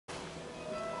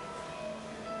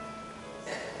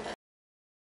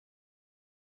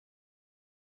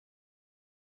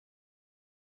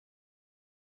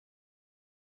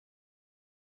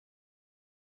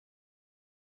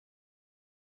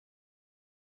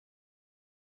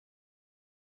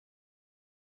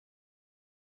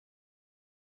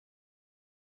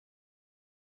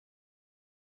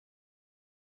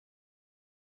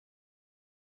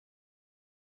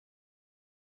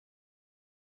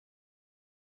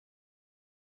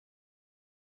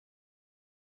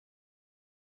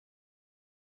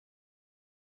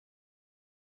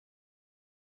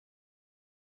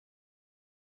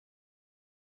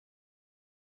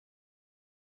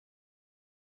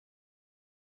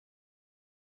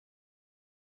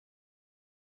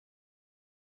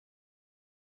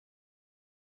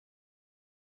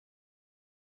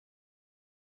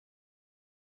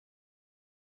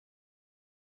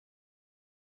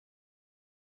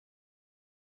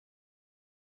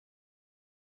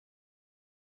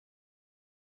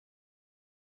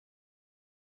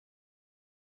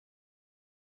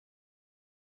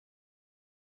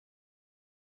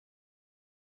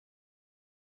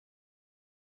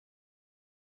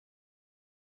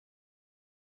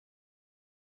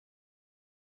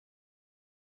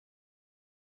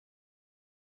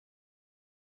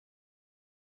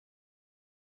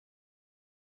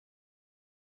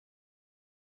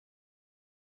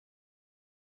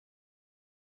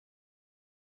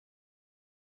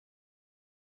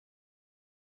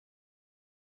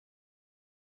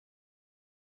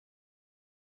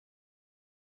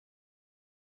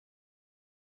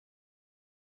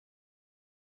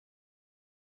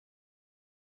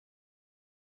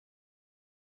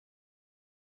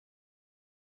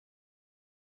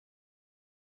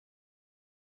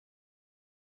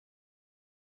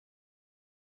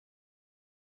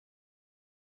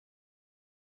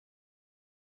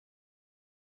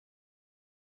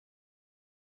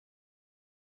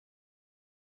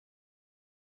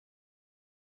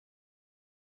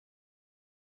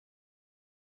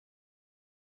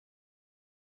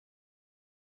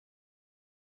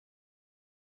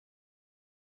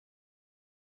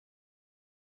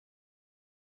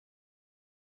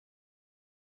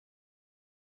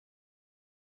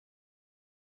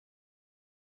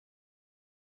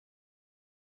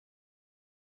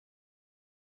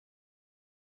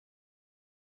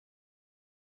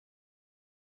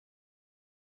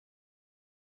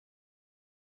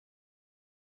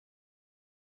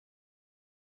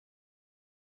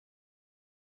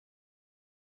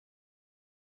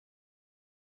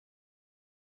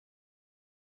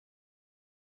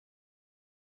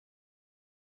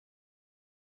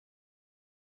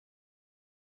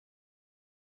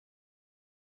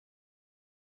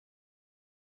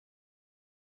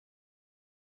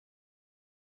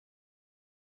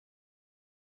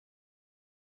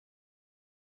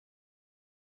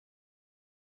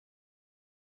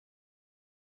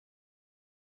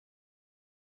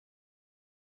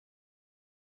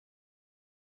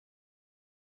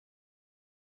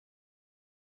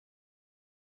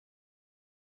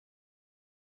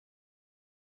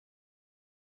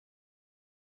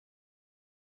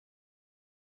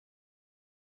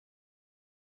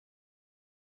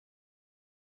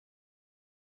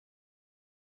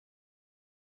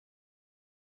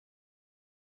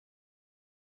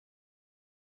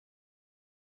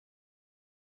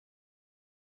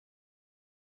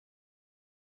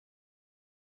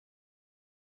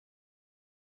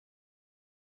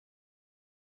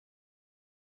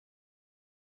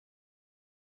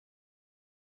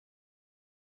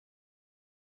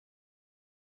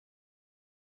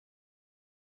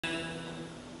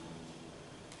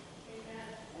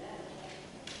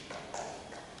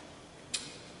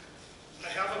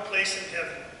place in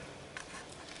heaven.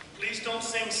 Please don't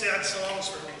sing sad songs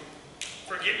for me.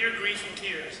 Forget your grief and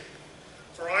tears,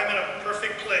 for I'm in a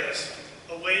perfect place,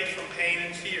 away from pain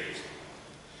and fears.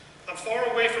 I'm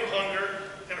far away from hunger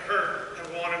and hurt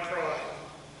and want and cry.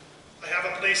 I have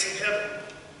a place in heaven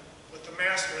with the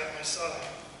Master at my side.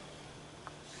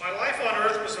 My life on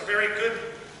earth was very good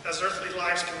as earthly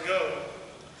lives can go,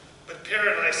 but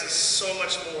paradise is so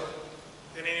much more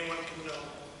than anyone can know.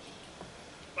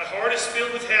 My heart is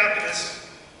filled with happiness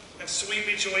and sweet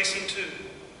rejoicing too.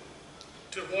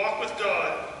 To walk with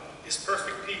God is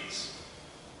perfect peace,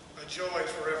 a joy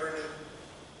forever new.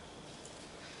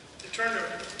 You turn to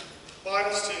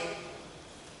Bibles to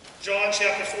John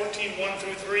chapter 14, 1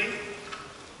 through 3.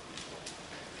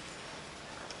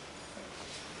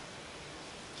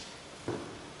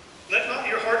 Let not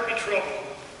your heart be troubled.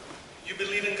 You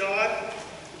believe in God,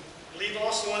 believe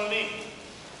also in me.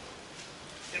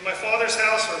 In my Father's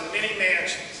house are many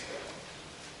mansions.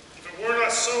 If it were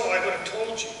not so, I would have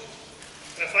told you.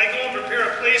 And if I go and prepare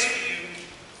a place for you,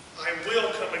 I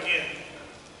will come again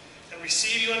and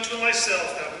receive you unto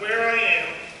myself, that where I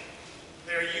am,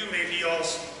 there you may be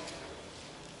also.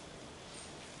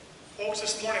 Folks,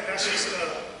 this morning, that's just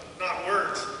not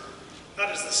words.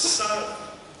 That is the Son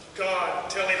of God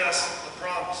telling us a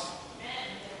promise.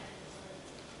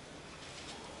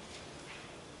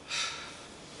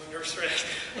 My nerves are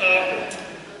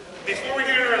before we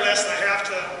hear our lesson, I have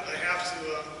to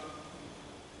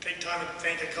take time to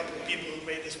thank a couple of people who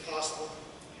made this possible.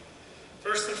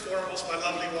 First and foremost, my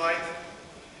lovely wife.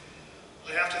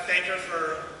 I have to thank her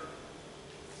for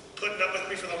putting up with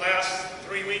me for the last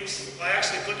 3 weeks. I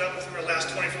actually put up with her the last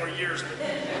 24 years,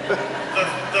 but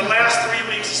the last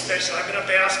 3 weeks especially, I've been a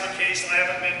basket case and I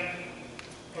haven't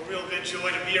been a real good joy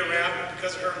to be around, but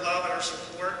because of her love and her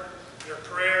support, and her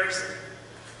prayers, and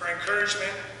her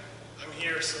encouragement, I'm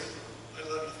here, so I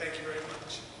love you. Thank you very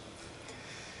much.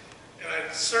 And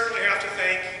I certainly have to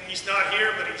thank, he's not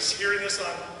here, but he's hearing this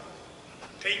on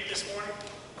tape this morning,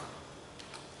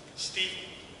 Steve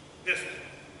Biffin.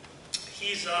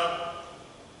 He's, I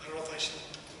don't know if I should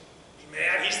be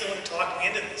mad, he's the one who talked me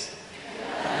into this.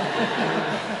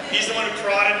 He's the one who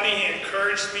prodded me, he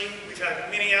encouraged me. We've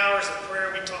had many hours of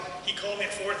prayer. He called me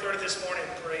at 4:30 this morning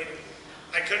and prayed.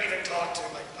 I couldn't even talk to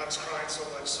him, I was crying so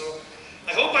much. So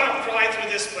I hope I don't cry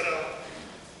through this, but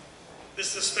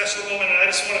this is a special moment, and I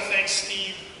just want to thank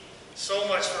Steve so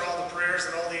much for all the prayers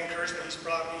and all the encouragement he's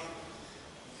brought me.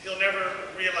 He'll never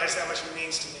realize how much it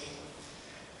means to me.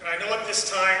 And I know at this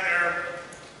time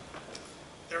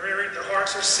their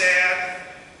hearts are sad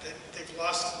that they've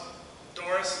lost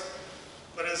Doris.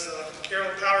 But as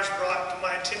Carolyn Powers brought to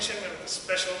my attention in a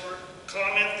special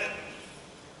comment, that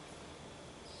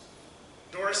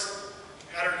Doris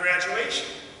had her graduation.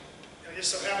 And it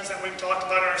just so happens that we've talked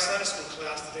about in our Sunday school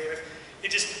class today. It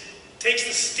just takes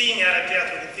the sting out of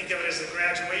death when you think of it as a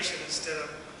graduation instead of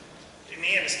in the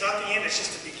end. It's not the end, it's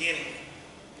just the beginning.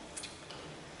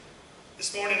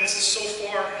 This morning, this is so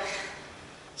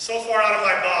far out of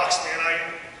my box, man.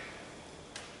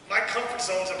 My comfort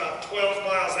zone's about 12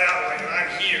 miles that way, and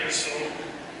I'm here, so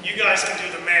you guys can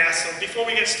do the math. So before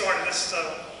we get started, let's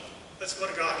go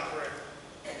to God in prayer.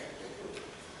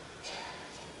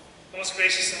 Most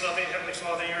gracious and loving Heavenly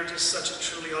Father, you're just such a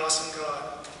truly awesome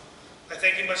God. I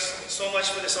thank you so much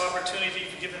for this opportunity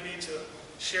you've given me to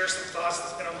share some thoughts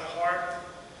that's been on my heart.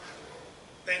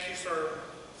 Thank you for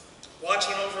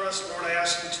watching over us, Lord. I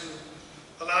ask you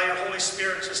to allow your Holy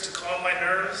Spirit just to calm my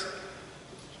nerves,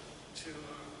 to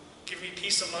give me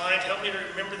peace of mind. Help me to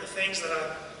remember the things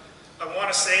that I want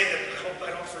to say that I hope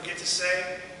I don't forget to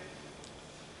say.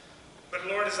 But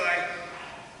Lord, as I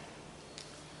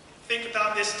think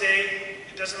about this day,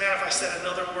 it doesn't matter if I said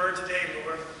another word today,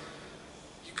 Lord.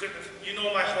 You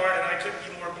know my heart, and I couldn't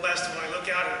be more blessed when I look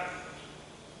out and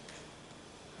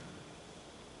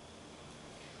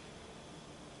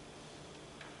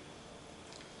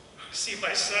see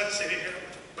my son sitting here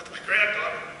with my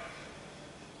granddaughter.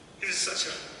 It is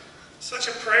such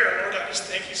a prayer, Lord. I just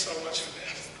thank you so much for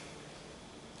that.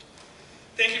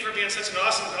 Thank you for being such an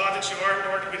awesome God that you are,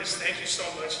 Lord. We just thank you so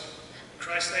much. In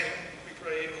Christ's name, we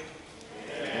pray.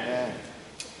 Amen.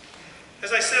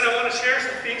 As I said, I want to share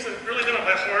some things that have really been on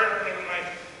my heart and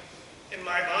in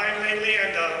my mind lately,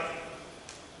 and I'm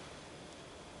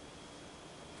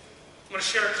going to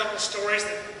share a couple stories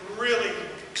that really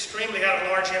extremely had a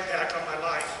large impact on my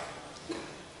life.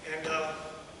 And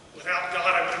without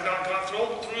God, I would have not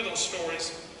gone through those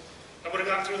stories. I would have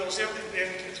gone through those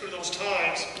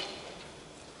times.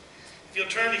 If you'll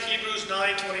turn to Hebrews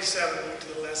 9:27, move to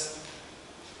the lesson.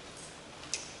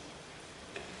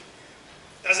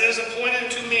 As it is appointed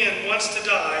to men once to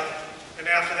die, and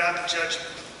after that, the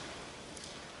judgment.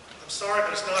 I'm sorry,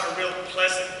 but it's not a real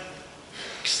pleasant,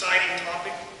 exciting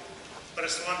topic, but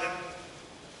it's one that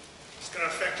is going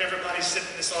to affect everybody sitting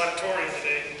in this auditorium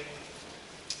today.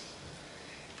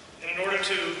 And in order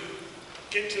to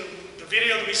get to the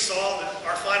video that we saw,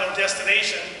 our final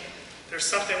destination, there's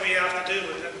something we have to do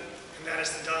with it, and that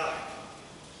is to die.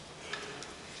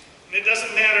 And it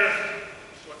doesn't matter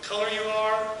what color you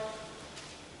are,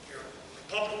 if you're a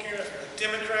Republican, if you're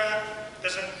a Democrat, it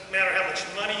doesn't matter how much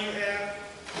money you have,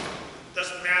 it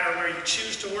doesn't matter where you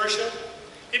choose to worship,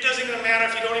 it doesn't even matter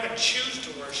if you don't even choose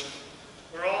to worship.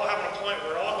 We're all having a point,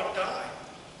 we're all going to die.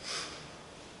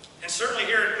 And certainly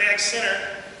here at Mag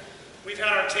Center, we've had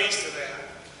our taste of that.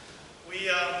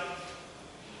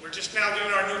 We're just now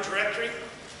doing our new directory.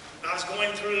 I was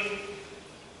going through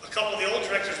a couple of the old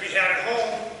directories we had at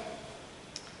home,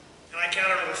 and I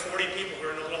counted over 40 people who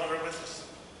are no longer with us.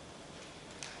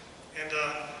 And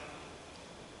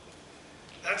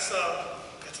that's a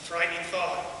frightening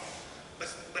thought.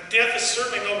 But death is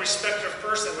certainly no respecter of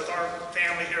person with our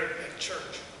family here at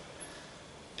church.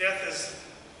 Death is,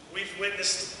 we've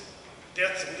witnessed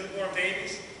deaths of newborn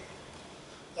babies,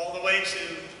 all the way to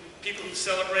people who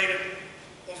celebrated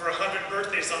over 100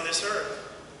 birthdays on this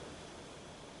earth.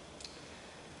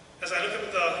 As I look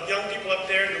at the young people up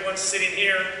there and the ones sitting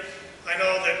here, I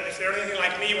know that if they're anything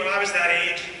like me when I was that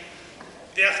age,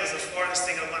 death was the farthest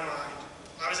thing on my mind.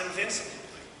 I was invincible.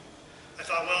 I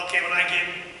thought, well, okay, when I get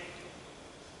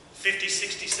 50,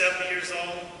 60, 70 years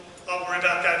old, I'll worry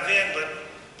about that then. But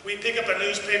we pick up a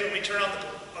newspaper, we turn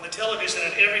on the television,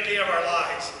 and every day of our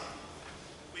lives,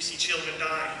 we see children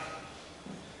dying.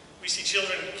 We see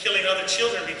children killing other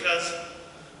children because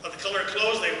of the color of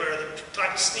clothes they wear, the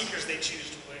type of sneakers they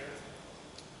choose to wear.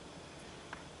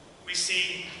 We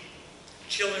see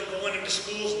children going into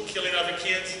schools and killing other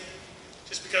kids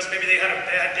just because maybe they had a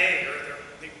bad day or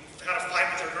they had a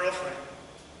fight with their girlfriend.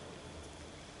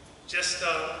 Just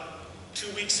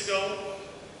 2 weeks ago,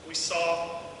 we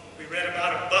read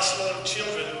about a busload of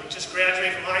children who had just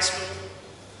graduated from high school,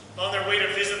 on their way to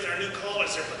visit their new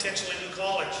college, their potentially new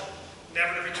college,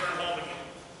 never to return home again.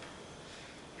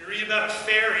 We read about a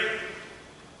ferry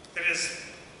that is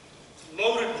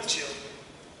loaded with children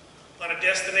on a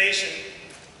destination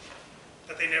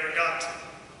that they never got to.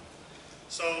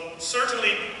 So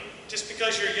certainly, just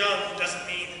because you're young doesn't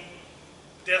mean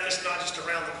death is not just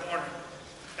around the corner.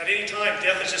 At any time,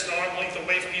 death is just an arm's length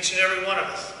away from each and every one of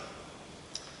us.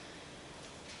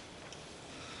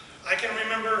 I can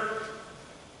remember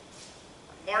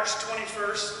March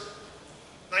 21st,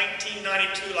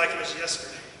 1992 like it was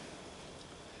yesterday.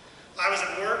 I was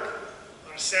at work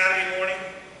on a Saturday morning,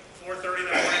 4:30 in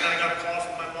the morning, and I got a call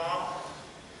from my mom.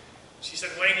 She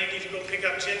said, "Wayne, you need to go pick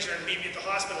up Ginger and meet me at the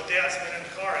hospital. Dad's been in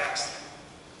a car accident."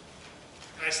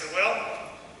 And I said, "Well,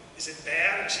 is it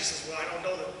bad?" And she says, "Well, I don't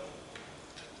know.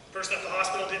 The person at the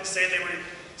hospital didn't say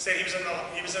said he was in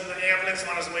the ambulance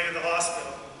on his way to the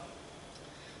hospital."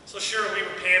 So sure, we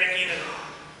were panicking, and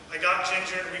I got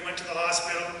Ginger and we went to the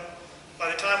hospital. By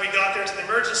the time we got there to the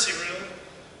emergency room,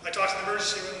 I talked to the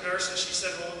emergency room nurse, and she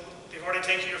said, "Well, they've already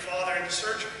taken your father into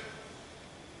surgery."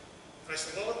 And I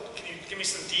said, "Well, can you give me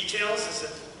some details?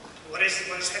 What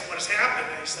has happened?"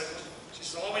 And she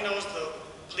said, "All we know is the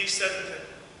police said that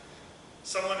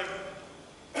someone had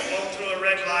blown through a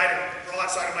red light and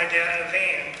broadside of my dad in the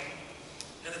van,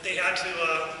 and that they had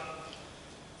to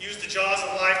use the jaws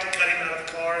of life to cut him out of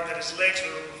the car, and that his legs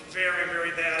were very,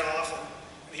 very bad off,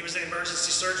 and he was in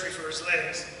emergency surgery for his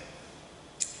legs."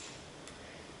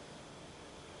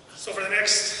 So for the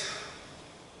next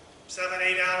 7,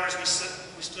 8 hours, we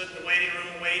stood in the waiting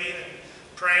room waiting and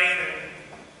praying and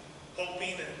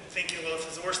hoping and thinking, well,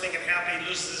 if the worst thing can happen, he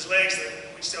loses his legs, then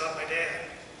we still have my dad.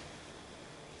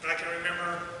 And I can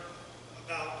remember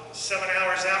about 7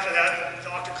 hours after that, the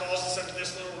doctor calls us into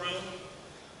this little room,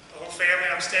 the whole family.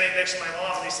 I'm standing next to my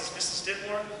mom, and he says, "Mrs.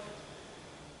 Ditmore,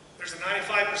 there's a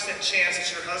 95% chance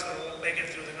that your husband won't make it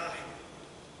through the night."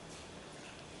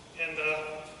 And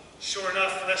sure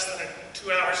enough, less than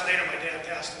 2 hours later, my dad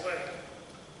passed away.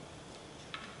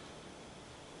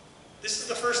 That was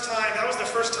the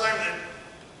first time that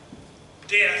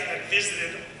death had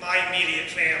visited my immediate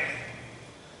family.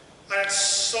 I had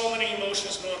so many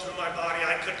emotions going through my body,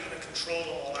 I couldn't even control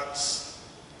them all. I was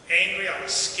angry, I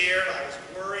was scared, I was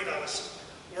worried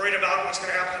about what's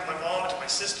going to happen to my mom and to my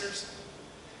sisters.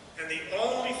 And the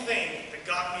only thing that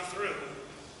got me through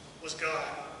was God.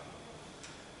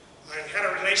 I had a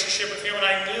relationship with Him, and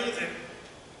I knew that,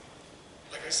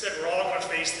 like I said, we're all going to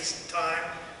face this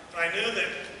time. And I knew that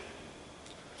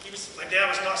my dad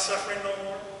was not suffering no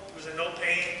more. He was in no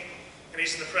pain, and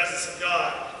he's in the presence of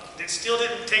God. It still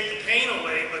didn't take the pain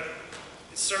away, but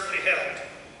it certainly helped.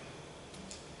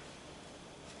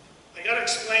 I got to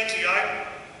explain to you,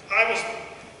 I was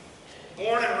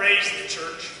born and raised in the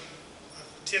church.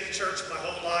 I've attended church my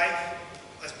whole life.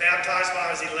 I was baptized when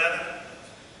I was 11.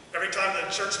 Every time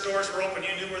the church doors were open,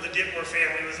 you knew where the Ditmore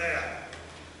family was at.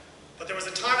 But there was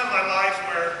a time in my life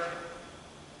where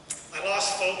I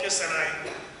lost focus and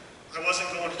I wasn't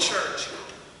going to church.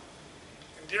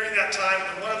 And during that time,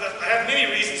 I had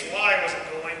many reasons why I wasn't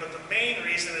going, but the main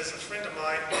reason is a friend of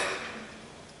mine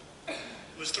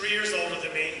who was 3 years older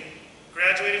than me,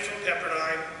 graduated from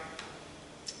Pepperdine,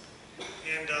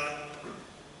 and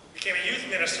became a youth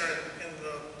minister in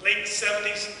the late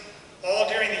 70s, all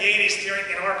during the 80s,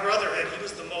 in our brotherhood. He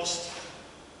was the most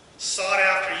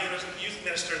sought-after youth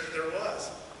minister that there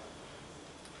was.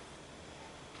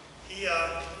 He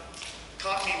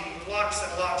taught me lots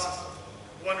and lots of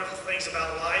wonderful things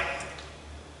about life.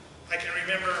 I can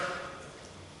remember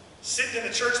sitting in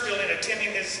the church building,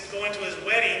 going to his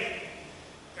wedding,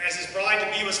 and as his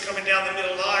bride-to-be was coming down the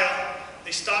middle aisle,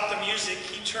 they stopped the music.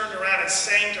 He turned around and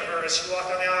sang to her as she walked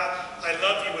down the aisle, "I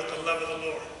love you with the love of the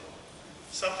Lord."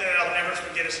 Something that I'll never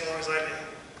forget as long as I live.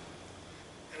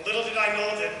 And little did I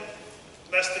know that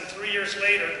less than 3 years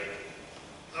later,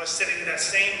 I was sitting in that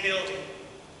same building,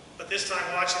 but this time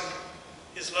watching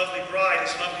his lovely bride,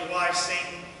 his lovely wife,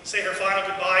 say her final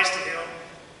goodbyes to him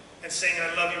and sing,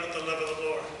 "I love you with the love of the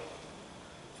Lord."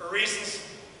 For reasons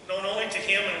known only to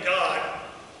him and God,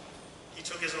 he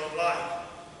took his own life.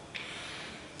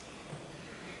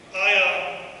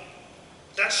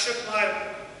 That shook my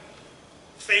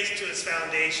faith to its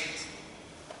foundations.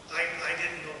 I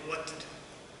didn't know what to do.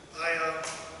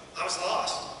 I was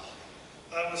lost.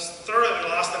 I was thoroughly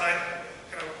lost,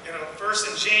 and in a verse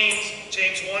in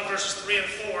James 1, verses 3 and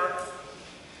 4,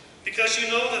 because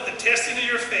you know that the testing of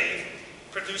your faith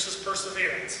produces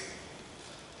perseverance.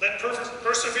 Let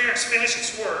perseverance finish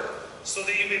its work, so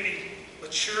that you may be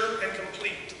mature and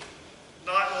complete,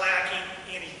 not lacking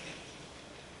anything.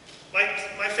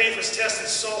 My faith was tested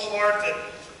so hard that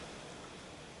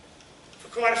for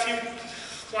quite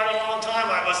a long time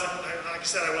like I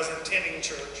said, I wasn't attending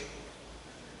church.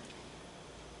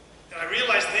 And I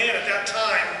realized then, at that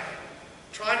time,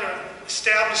 trying to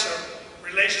establish a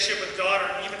relationship with God,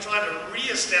 or even trying to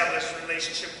re-establish a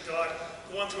relationship with God,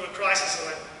 going through a crisis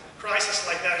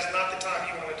like that is not the time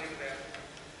you want to do that.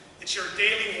 It's your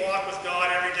daily walk with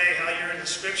God every day, how you're in the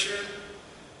Scripture,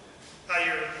 how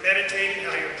you're meditating,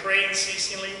 how you're praying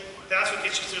ceasingly. That's what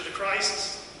gets you through the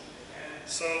crisis.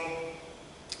 So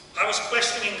I was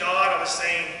questioning God. I was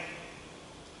saying,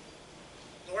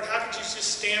 "Lord, how could you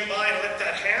just stand by and let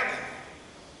that happen?"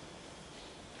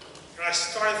 And I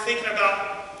started thinking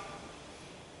about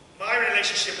my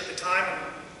relationship at the time,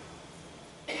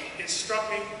 and it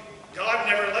struck me, God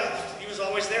never left. He was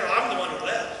always there. I'm the one who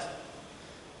left.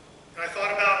 And I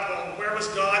thought about, well, where was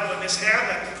God when this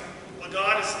happened? Well,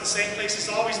 God is in the same place He's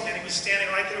always been. He was standing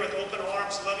right there with open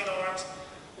arms, loving arms,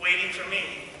 waiting for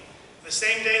me. The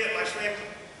same day that my friend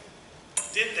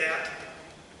did that,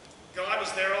 God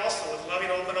was there also with loving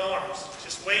open arms,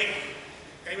 just waiting.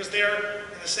 And He was there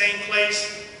in the same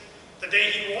place the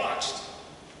day He watched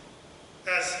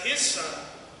as His Son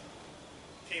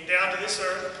came down to this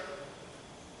earth.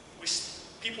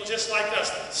 People just like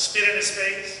us spit in His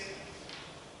face,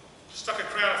 stuck a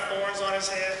crown of thorns on His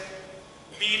head,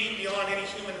 beat Him beyond any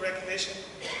human recognition,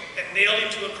 and nailed Him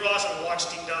to a cross and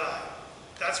watched Him die.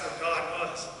 That's what God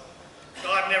was.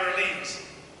 God never leaves.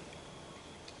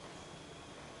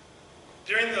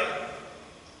 During the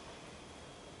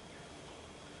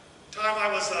time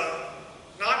I was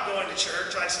not going to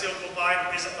church, I'd still go by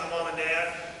and visit my mom and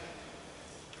dad.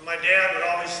 And my dad would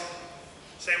always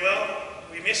say, "Well,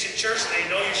 we missed you at church today. You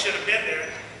know you should have been there."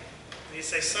 And he'd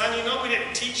say, "Son, you know we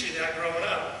didn't teach you that growing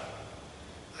up."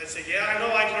 I'd say, "Yeah, I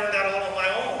know I learned that all on my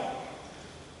own."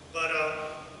 But,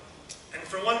 and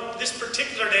for this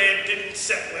particular day, it didn't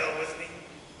sit well with me.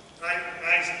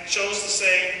 I chose to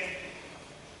say,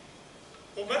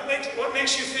 "Well, what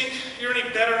makes you think you're any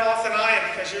better off than I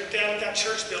am because you're down at that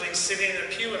church building sitting in a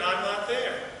pew and I'm not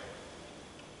there?"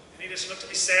 And he just looked at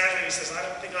me sadly and he says, "I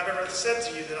don't think I've ever said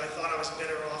to you that I thought I was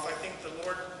better off. I think the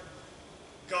Lord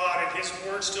God and His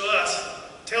words to us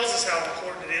tells us how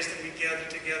important it is that we gather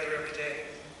together every day."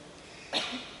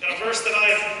 And a verse that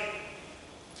I've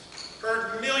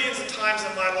heard millions of times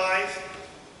in my life,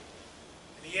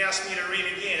 and he asked me to read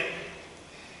again,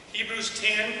 Hebrews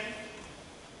 10,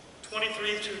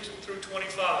 23 through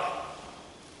 25.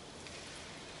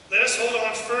 "Let us hold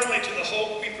on firmly to the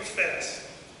hope we profess,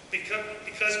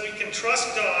 because we can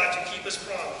trust God to keep His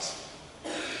promise.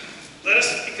 Let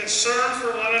us be concerned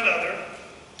for one another,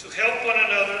 to help one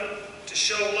another, to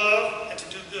show love, and to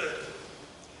do good.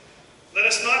 Let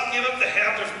us not give up the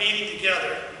habit of meeting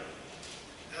together,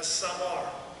 as some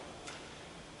are.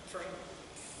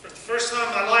 For the first time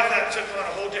in my life, that took on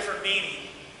a whole different meaning.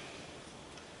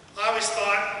 I always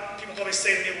thought, people always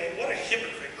say to me, well, what a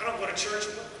hypocrite. I don't go to church.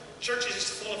 Church is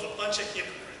just full of a bunch of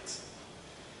hypocrites.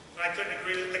 And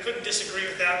I couldn't disagree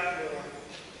with that more.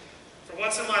 For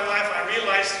once in my life, I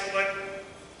realized what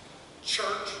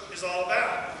church is all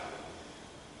about.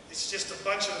 It's just a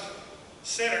bunch of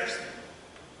sinners,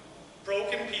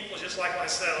 broken people just like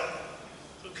myself,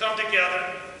 who come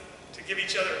together to give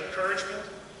each other encouragement,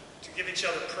 to give each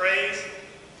other praise,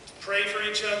 to pray for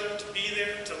each other, to be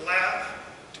there, to laugh,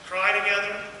 to cry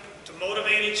together, to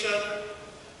motivate each other.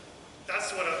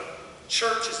 That's what a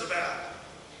church is about.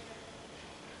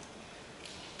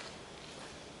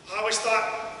 I always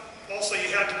thought also you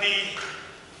had to be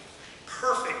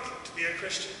perfect to be a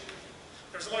Christian.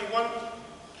 There's only one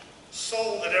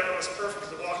soul that ever was perfect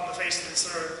to walk on the face of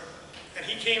this earth. And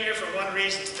he came here for one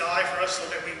reason, to die for us so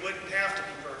that we wouldn't have to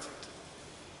be perfect.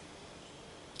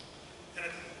 And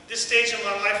at this stage in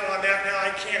my life where I'm at now,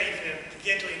 I can't even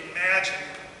begin to imagine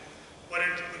what it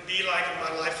would be like in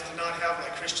my life to not have my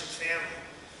Christian family.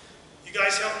 You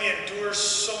guys help me endure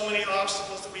so many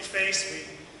obstacles that we face.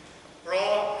 We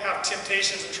all have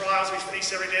temptations and trials we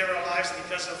face every day of our lives, and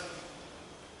because of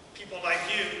people like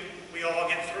you, we all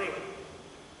get through it.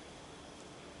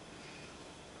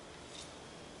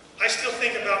 I still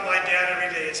think about my dad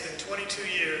every day. It's been 22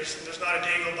 years, and there's not a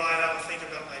day go by that I don't think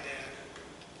about my dad.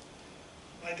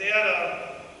 My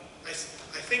dad, I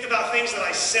think about things that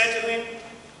I said to him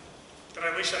that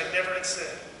I wish I never had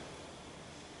said.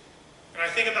 And I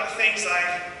think about things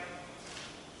I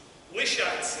wish I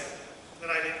had said that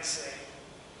I didn't say.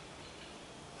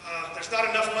 There's not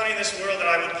enough money in this world that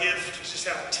I would give to just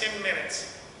have 10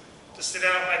 minutes to sit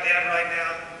down with my dad right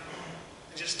now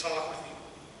and just talk with him.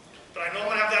 But I know I'm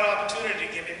going to have that opportunity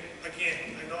to give it again.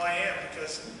 I know I am,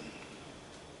 because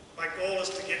my goal is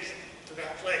to get to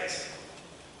that place.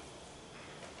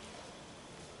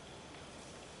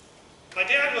 My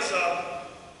dad was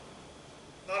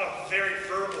not a very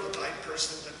verbal type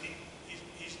person, but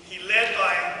he led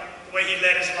by the way he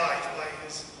led his life, by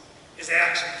his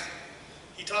actions.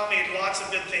 He taught me lots of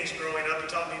good things growing up. He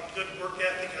taught me good work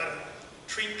ethic, how to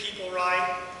treat people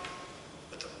right.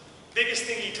 But the biggest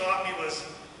thing he taught me was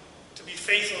to be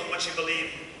faithful in what you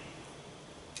believe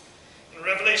in. And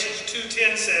Revelation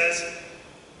 2:10 says,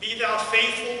 "Be thou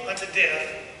faithful unto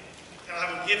death, and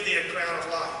I will give thee a crown of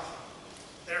life."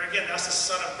 There again, that's the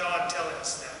Son of God telling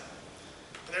us that.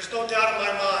 And there's no doubt in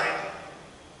my mind,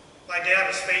 my dad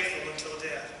was faithful until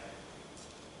death.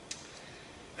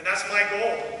 And that's my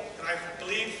goal. And I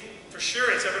believe for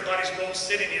sure it's everybody's goal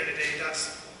sitting here today.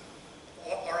 That's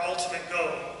our ultimate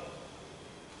goal.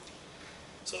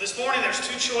 So this morning there's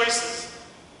two choices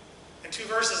and two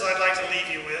verses I'd like to leave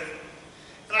you with.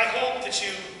 And I hope that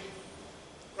you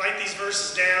write these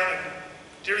verses down, and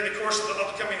during the course of the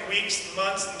upcoming weeks,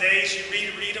 months, and days, you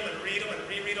read them and read them and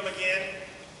reread them again.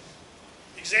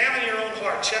 Examine your own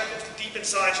heart. Check deep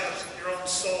inside your own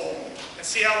soul and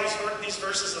see how these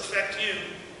verses affect you.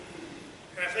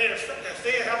 And if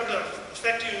they happen to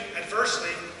affect you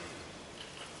adversely,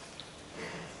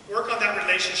 work on that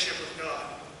relationship with God.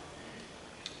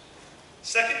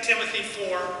 2 Timothy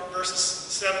 4, verses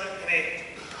 7 and 8.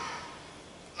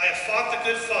 I have fought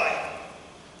the good fight.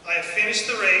 I have finished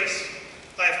the race.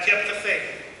 I have kept the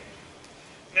faith.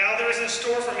 Now there is in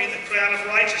store for me the crown of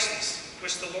righteousness,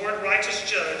 which the Lord, righteous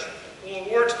judge, will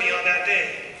award to me on that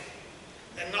day.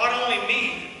 And not only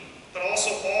me, but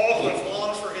also all who have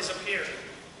longed for his appearing.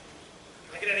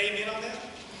 Can I get an amen on that?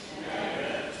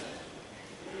 Amen.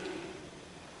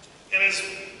 And as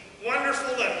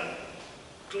wonderful and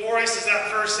glorious as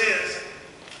that verse is,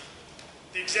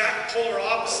 the exact polar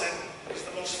opposite is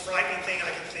the most frightening thing I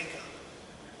can think of.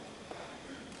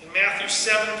 In Matthew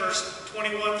 7, verse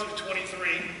 21 through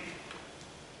 23,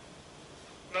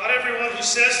 not everyone who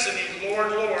says to me,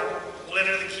 Lord, Lord, will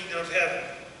enter the kingdom of heaven,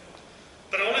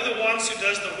 but only the ones who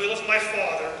does the will of my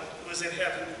Father who is in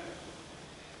heaven.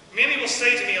 Many will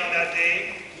say to me on that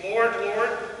day, Lord,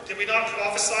 Lord, did we not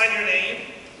prophesy in your name,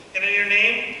 and in your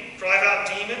name drive out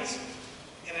demons,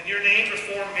 and in your name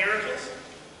perform miracles?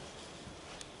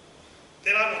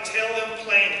 Then I will tell them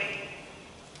plainly,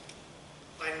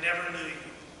 I never knew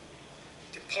you.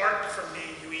 Depart from me,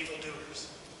 you evildoers.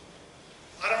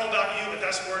 I don't know about you, but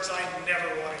that's words I never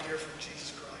want to hear from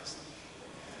Jesus Christ.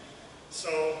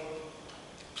 So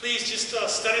please just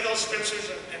study those scriptures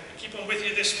and keep them with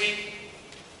you this week.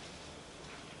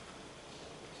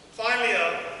 Finally,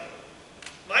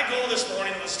 my goal this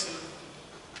morning was to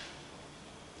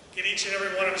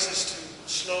us is to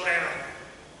slow down.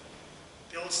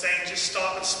 The old saying, just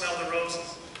stop and smell the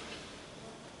roses.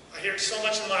 I hear it so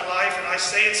much in my life, and I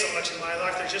say it so much in my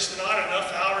life, there's just not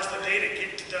enough hours in the day to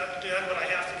get done what I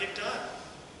have to get done.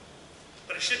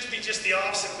 But it should be just the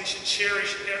opposite. We should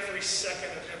cherish every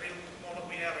second of every moment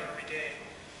we have every day.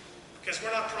 Because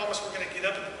we're not promised we're going to get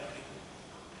up in the morning.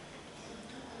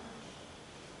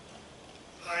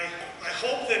 I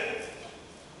hope that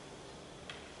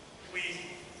we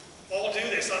all do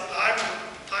this.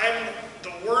 I'm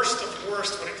the worst of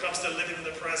worst when it comes to living in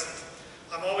the present.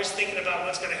 I'm always thinking about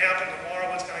what's going to happen tomorrow,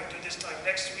 what's going to do this time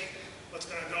next week, what's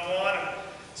going to go on. And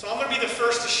so I'm going to be the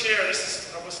first to share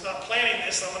this. I was not planning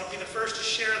this. I'm going to be the first to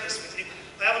share this with you.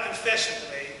 I have a confession to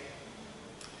make.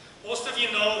 Most of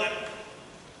you know that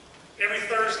every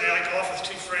Thursday I golf with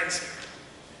two friends here.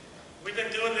 We've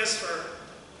been doing this for,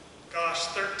 gosh,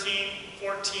 13,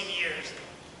 14 years.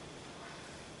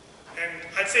 And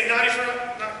I'd say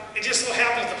it just so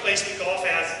happens the place we golf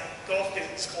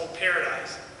is called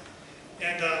Paradise.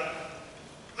 And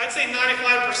I'd say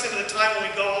 95% of the time when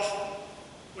we golf,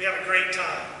 we have a great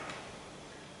time.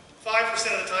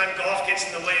 5% of the time, golf gets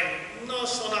in the way and not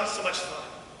so much fun.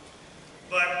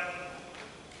 But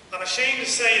I'm ashamed to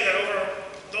say that over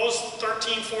those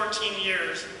 13, 14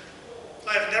 years,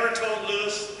 I have never told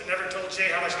Lewis and never told Jay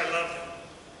how much I love them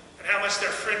and how much their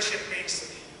friendship means to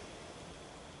me.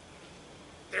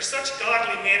 They're such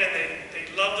godly men, and they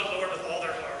love the Lord with all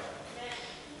their heart.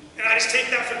 And I just take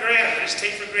that for granted. I just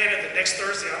take for granted that next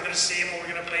Thursday I'm going to see them and we're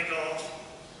going to play golf.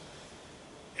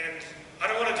 And I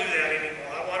don't want to do that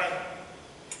anymore. I want to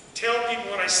tell people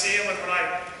when I see them, and when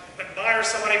I admire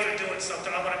somebody for doing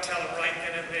something, I want to tell them right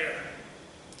then and there.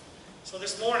 So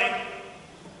this morning,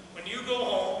 when you go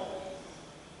home,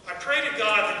 I pray to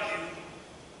God that you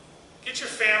get your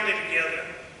family together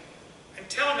and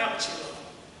tell them how much you love them.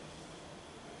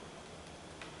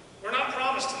 We're not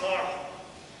promised tomorrow.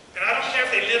 And I don't care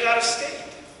if they live out of state.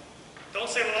 Don't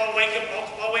say, well, I'll wait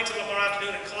till tomorrow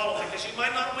afternoon and call them, because you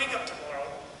might not wake up tomorrow.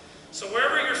 So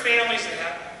wherever your family's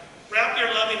at, wrap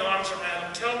your loving arms around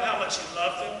them, tell them how much you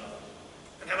love them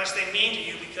and how much they mean to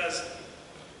you, because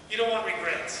you don't want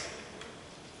regrets.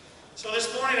 So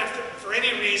this morning, if for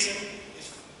any reason,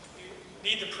 if you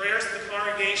need the prayers of the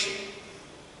congregation,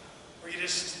 or you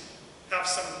just have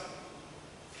some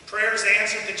prayers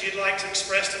answered that you'd like to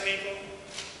express to people,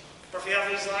 or if you have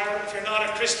a desire, if you're not a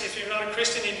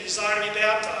Christian and you desire to be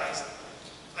baptized,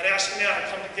 I'd ask you now to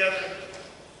come together,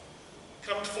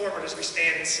 come forward as we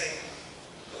stand and sing.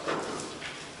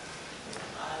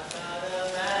 I've got a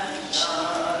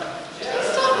mansion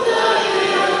just on the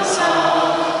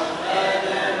hillside,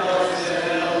 and of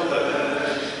silver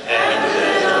and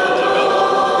little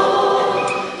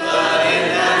gold. But in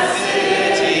that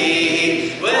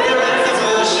city where the rays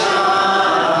will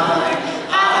shine,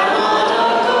 I want a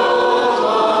gold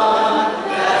one,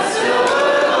 that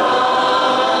silver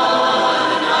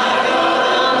one. I got a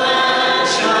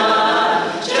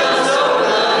mansion just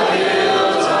over the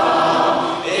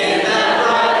hilltop, in that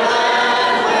bright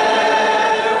land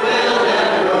where we'll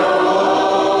never grow.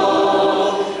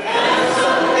 And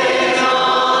someday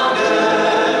yonder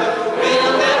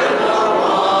we'll never more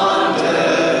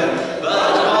wander,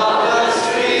 but walk the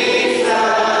streets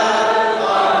that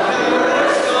are pure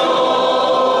as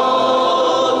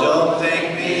gold. Don't think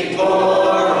me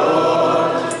poor or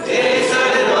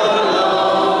deserted or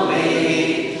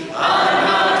lonely. I'm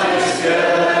not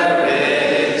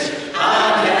discouraged,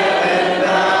 I'm heaven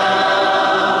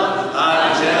bound. I'm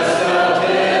just a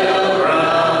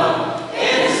pilgrim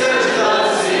in search of the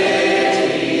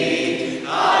city. I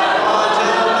want a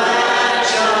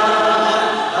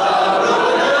mansion, a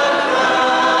robe and a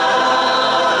crown.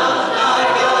 I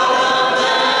got a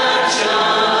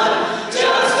mansion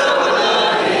just over the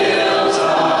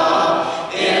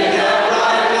hilltop, in that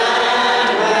bright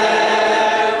land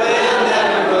where we'll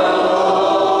never grow.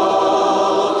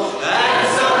 And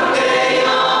someday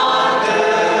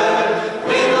yonder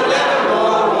we will never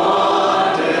more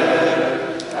wander,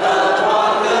 but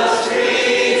walk the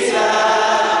streets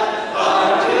that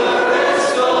are pure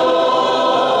as gold.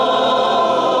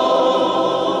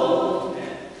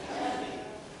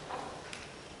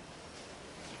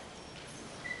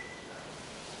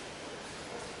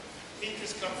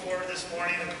 Mika's come forward this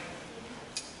morning, and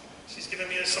she's given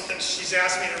me something she's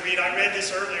asked me to read. I read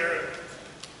this earlier, and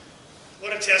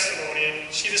what a testimony.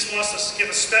 And she just wants to give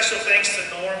a special thanks to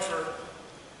Norm for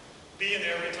being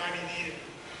there every time he needed.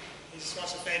 He just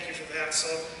wants to thank you for that. So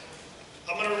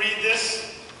I'm going to read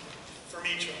this for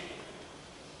Mitra.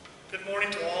 Good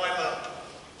morning to all I love.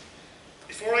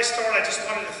 Before I start, I just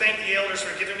wanted to thank the elders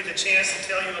for giving me the chance to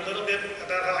tell you a little bit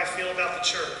about how I feel about the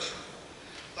church.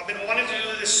 I've been wanting to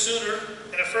do this sooner,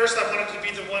 and at first I wanted to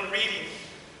be the one reading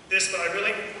this, but I'm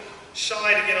really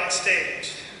shy to get on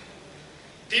stage.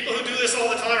 People who do this all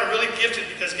the time are really gifted,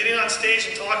 because getting on stage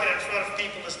and talking in front of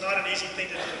people is not an easy thing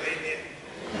to do. Amen.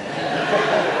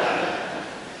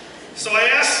 So I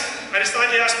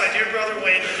decided to ask my dear brother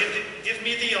Wayne to give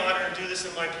me the honor and do this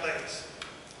in my place.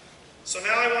 So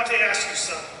now I want to ask you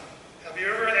something. Have you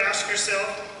ever asked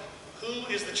yourself, who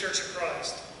is the Church of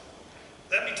Christ?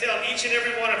 Let me tell each and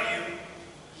every one of you,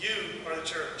 you are the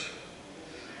church.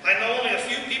 I know only a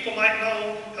few people might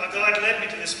know how God led me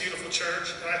to this beautiful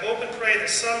church, and I hope and pray that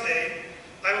someday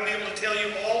I will be able to tell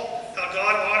you all how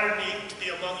God honored me to be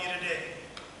among you today.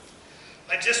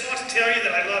 I just want to tell you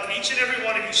that I love each and every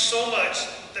one of you so much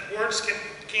that words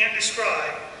can't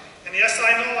describe. And yes,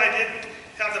 I know I didn't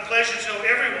have the pleasure to know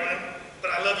everyone,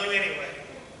 but I love you anyway.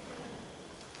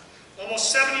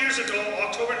 Almost 7 years ago,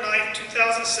 October 9th,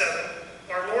 2007,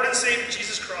 our Lord and Savior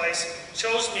Jesus Christ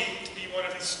chose me to be one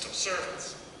of his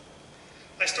servants.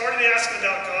 I started asking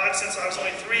about God since I was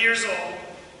only 3 years old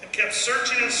and kept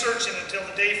searching and searching until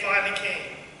the day finally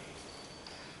came.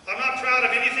 I'm not proud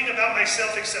of anything about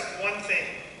myself except one thing,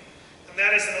 and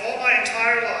that is in all my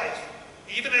entire life,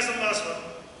 even as a Muslim,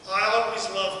 I always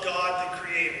loved God, the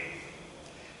Creator.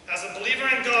 As a believer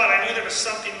in God, I knew there was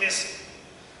something missing.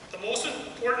 The most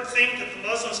important thing that the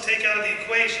Muslims take out of the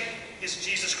equation is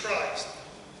Jesus Christ.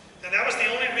 And that was the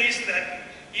only reason that,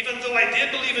 even though I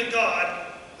did believe in God,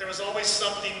 there was always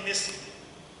something missing.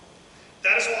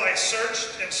 That is why I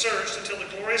searched and searched until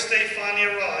the glorious day finally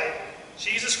arrived.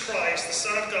 Jesus Christ, the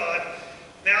Son of God,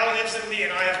 now lives in me,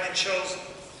 and I have been chosen.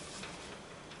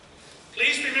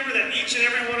 Please remember that each and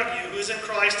every one of you who is in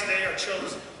Christ today are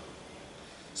chosen.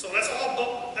 So let's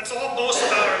all boast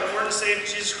about our Lord and Savior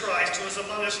Jesus Christ, who is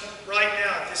among us right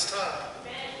now at this time.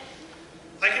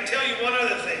 I can tell you one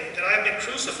other thing, that I have been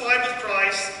crucified with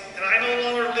Christ, and I no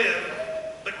longer live,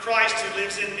 but Christ who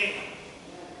lives in me.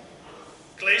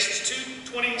 Galatians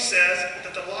 2:20 says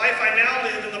that the life I now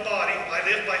live in the body, I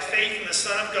live by faith in the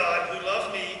Son of God, who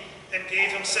loved me and gave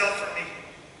himself for me.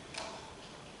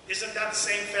 Isn't that the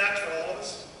same fact for all of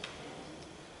us?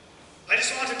 I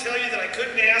just want to tell you that I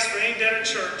couldn't ask for any better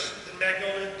church than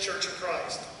Magnolia Church of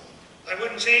Christ. I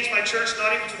wouldn't change my church,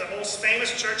 not even to the most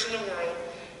famous church in the world,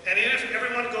 and even if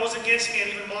everyone goes against me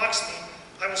and even mocks me,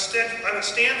 I would stand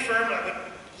firm, and I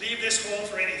would leave this home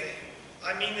for anything.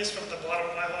 I mean this from the bottom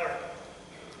of my heart.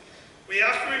 We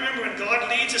have to remember, when God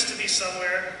leads us to be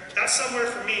somewhere, that somewhere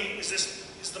for me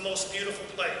is the most beautiful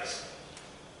place.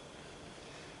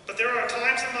 But there are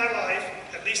times in my life,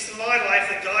 at least in my life,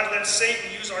 that God lets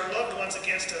Satan use our loved ones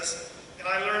against us, and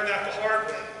I learned that the hard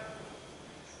way.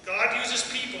 God uses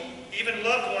people, even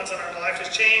loved ones in our life, to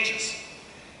change us.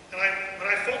 And when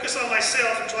I focus on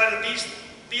myself and try to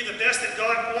be the best that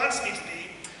God wants me to be,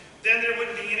 then there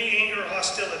wouldn't be any anger or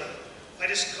hostility. I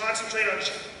just concentrate on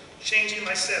changing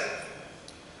myself.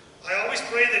 I always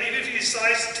pray that even if he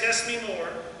decides to test me more,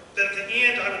 that at the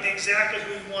end I would be exactly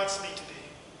who he wants me to be.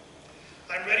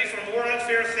 I'm ready for more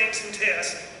unfair things and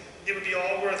tests. It would be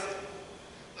all worth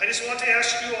it. I just want to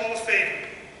ask you all a favor.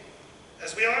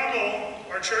 As we all know,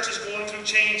 our church is going through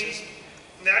changes,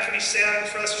 and that can be sad and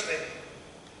frustrating.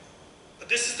 But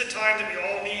this is the time that we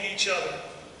all need each other,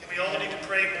 and we all need to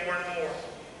pray more and more.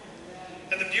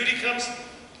 And the beauty comes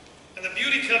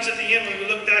at the end when we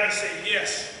look back and say,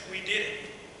 yes, we did it.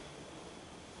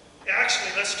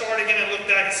 Actually, let's start again and look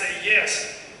back and say,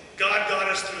 yes, God got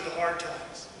us through the hard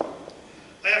times.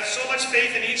 I have so much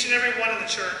faith in each and every one in the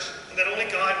church, and that only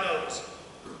God knows.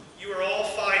 You are all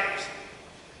fighters.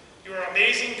 You are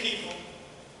amazing people,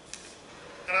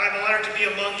 and I'm honored to be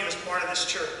among you as part of this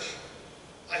church.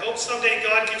 I hope someday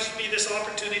God gives me this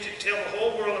opportunity to tell the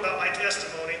whole world about my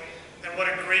testimony and what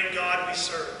a great God we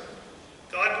serve.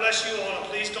 God bless you all, and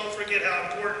please don't forget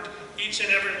how important each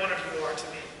and every one of you are to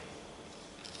me.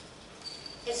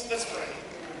 Let's pray.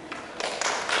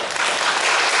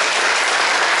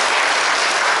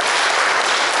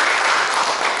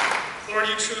 Lord,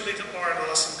 you truly are an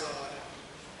awesome God.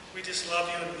 We just love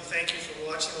you, and we thank you for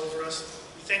watching over us.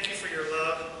 We thank you for your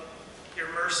love,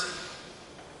 your mercy,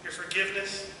 your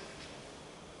forgiveness,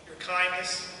 your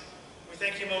kindness. We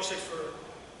thank you mostly for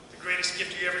the greatest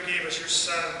gift you ever gave us, your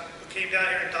Son, who came down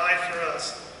here and died for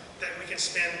us, that we can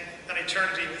spend an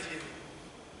eternity with you.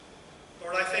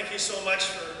 Lord, I thank you so much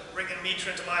for bringing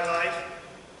Mitra into my life.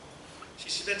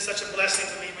 She's been such a blessing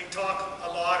to me. We talk a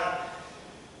lot, and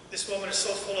this woman is so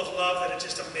full of love that it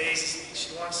just amazes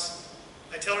me.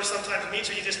 I tell her sometimes,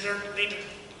 Mitra, you just need to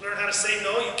learn how to say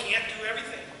no. You can't do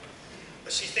everything.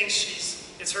 But she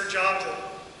thinks it's her job to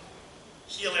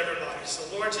heal everybody. So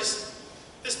Lord, just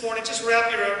This morning, just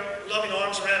wrap your loving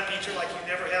arms around Beecher like you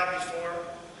never have before.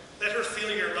 Let her feel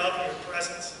your love and your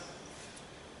presence.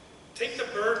 Take the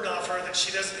burden off her that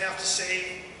she doesn't have to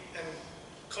save and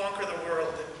conquer the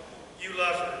world, that you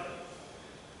love her.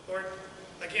 Lord,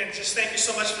 again, just thank you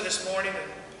so much for this morning,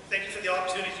 and thank you for the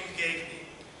opportunity you gave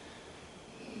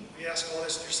me. We ask all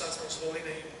this in your Son's most holy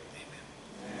name.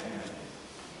 Amen.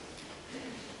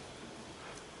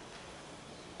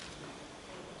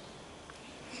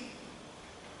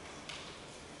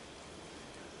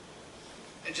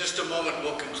 In just a moment,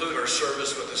 we'll conclude our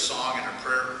service with a song and a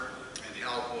prayer, and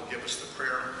Hal will give us the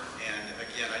prayer. And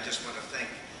again, I just want to thank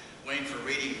Wayne for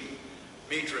reading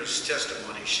Mitra's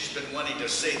testimony. She's been wanting to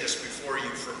say this before you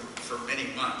for many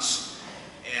months.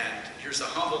 And here's a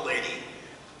humble lady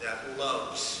that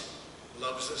loves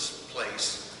this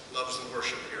place, loves the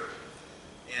worship here.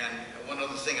 And one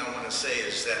other thing I want to say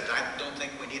is that I don't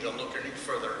think we need to look any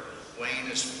further. Wayne,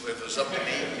 if it was up to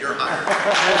me, you're hired.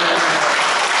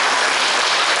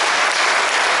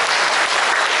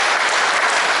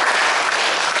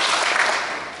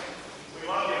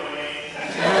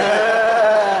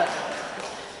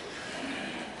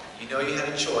 You had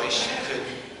a choice. You could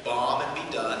bomb and be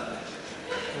done,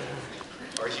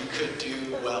 or you could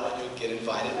do well and you'd get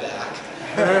invited back.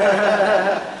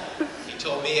 He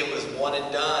told me it was one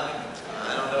and done.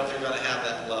 I don't know if you're going to have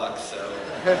that luck, so.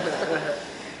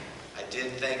 I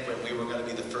did think when we were going to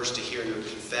be the first to hear your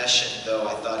confession, though,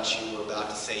 I thought you were about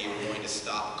to say you were going to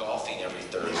stop golfing every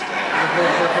Thursday.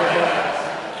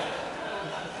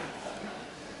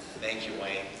 Thank you,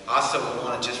 Wayne. Also, we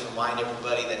want to just remind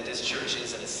everybody that this church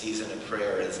is in a season of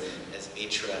prayer, as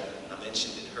Mitra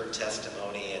mentioned in her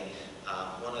testimony. And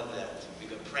we've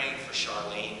been praying for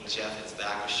Charlene. Jeff is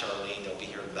back with Charlene. They'll be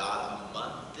here about a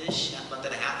month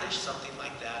and a half-ish, something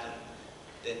like that.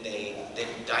 And then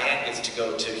Diane gets to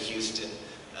go to Houston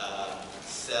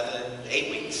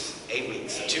 8 weeks,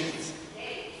 so 2 weeks.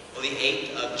 Well, the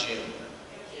 8th of June.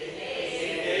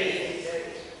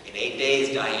 In 8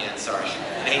 days, Diane, sorry.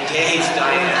 In 8 days,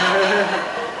 Diane.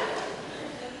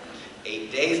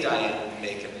 8 days, Diane will be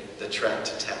making the trek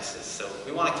to Texas. So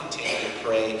we want to continue to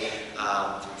pray,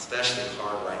 especially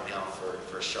hard right now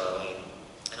for Charlene.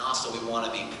 And also we want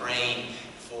to be praying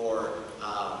for,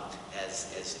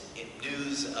 as in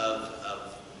news of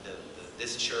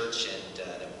this church, and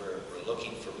that we're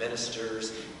looking for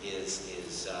ministers,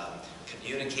 is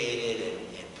communicated,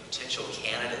 and potential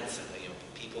candidates, and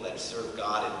people that serve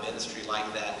God in ministry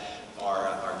like that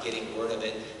are getting word of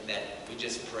it, that we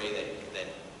just pray that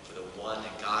for the one,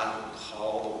 that God will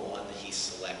call the one that He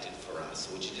selected for us.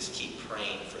 So would you just keep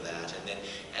praying for that? And then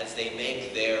as they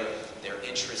make their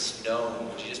interests known,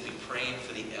 would you just be praying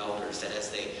for the elders, that as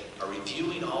they are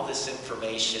reviewing all this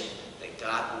information, that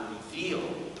God will reveal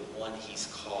the one He's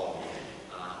called.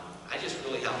 I just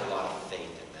really have a lot of faith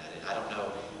in that. I don't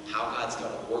know how God's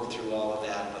going to work through all of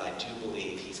that, but I do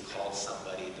believe He's called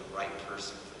somebody, the right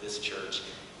person for this church,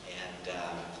 and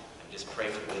just pray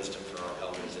for wisdom for our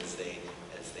elders as they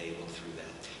look through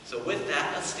that. So with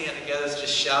that, let's stand together. Let's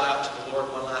just shout out to the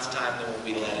Lord one last time, then we'll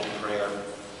be led in prayer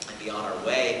and be on our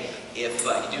way. If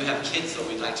you do have kids, though,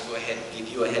 we'd like to go ahead and give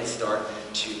you a head start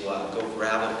to go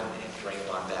grab them and bring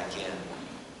them on back in.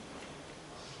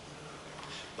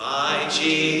 My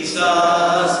Jesus,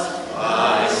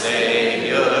 my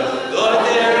Savior, Lord,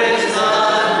 there is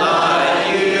none like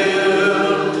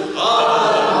you.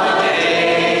 All my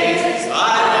days I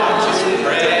want to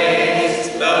praise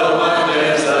the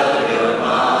wonders of your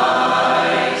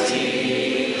mighty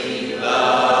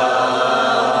love.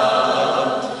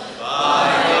 My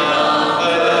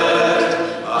comfort,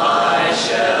 my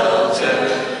shelter,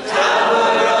 tower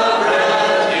of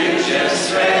refuge and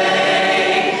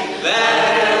strength, that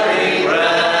every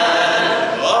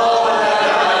breath, all that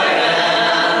I am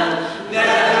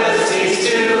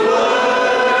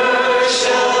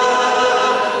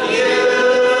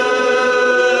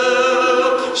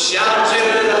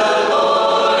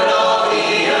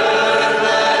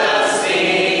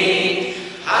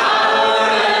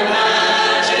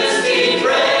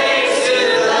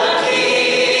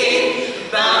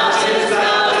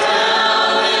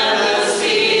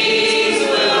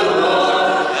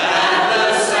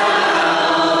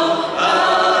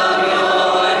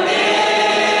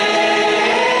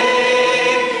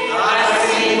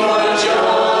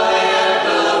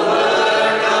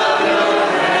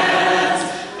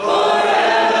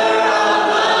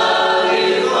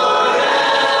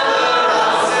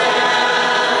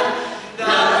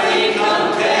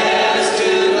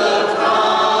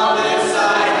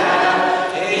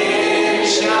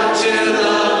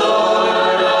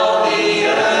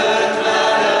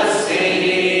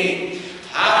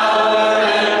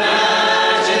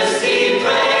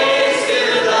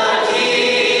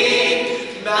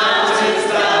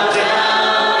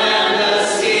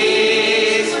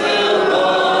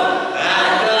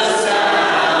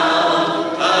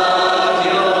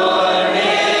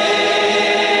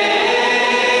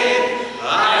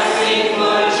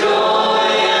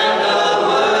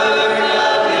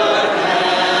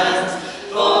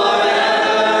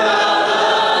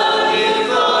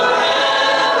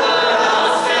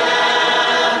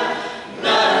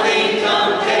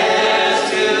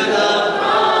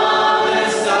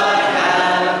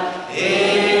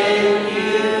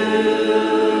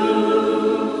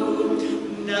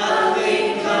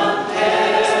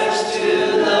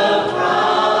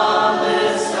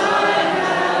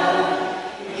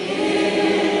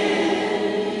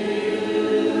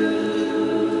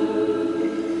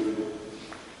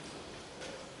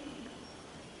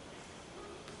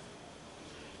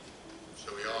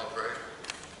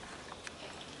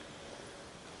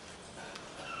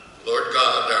Lord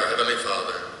God, our Heavenly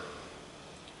Father,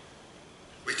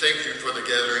 we thank you for the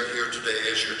gathering here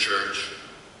today as your church.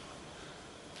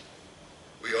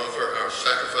 We offer our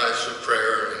sacrifice of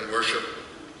prayer and worship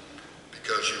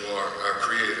because you are our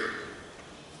Creator.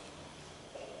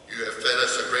 You have fed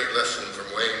us a great lesson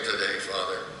from Wayne today,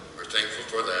 Father. We're thankful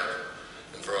for that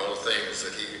and for all the things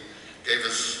that he gave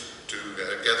us to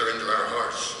gather into our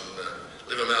hearts and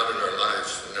live them out in our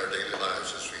lives, in our daily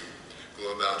lives as we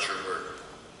go about your work.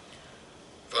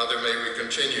 Father, may we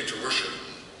continue to worship,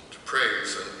 to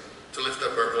praise, and to lift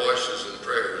up our voices in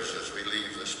prayers as we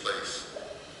leave this place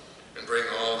and bring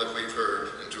all that we've heard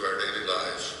into our daily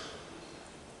lives.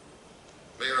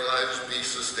 May our lives be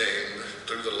sustained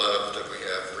through the love that we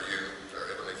have for you, our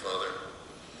Heavenly Father.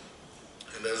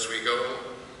 And as we go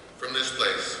from this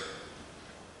place,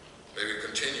 may we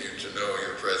continue to know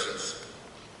your presence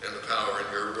and the power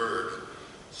in your word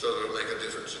so that it will make a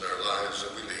difference in our lives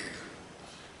that we lead.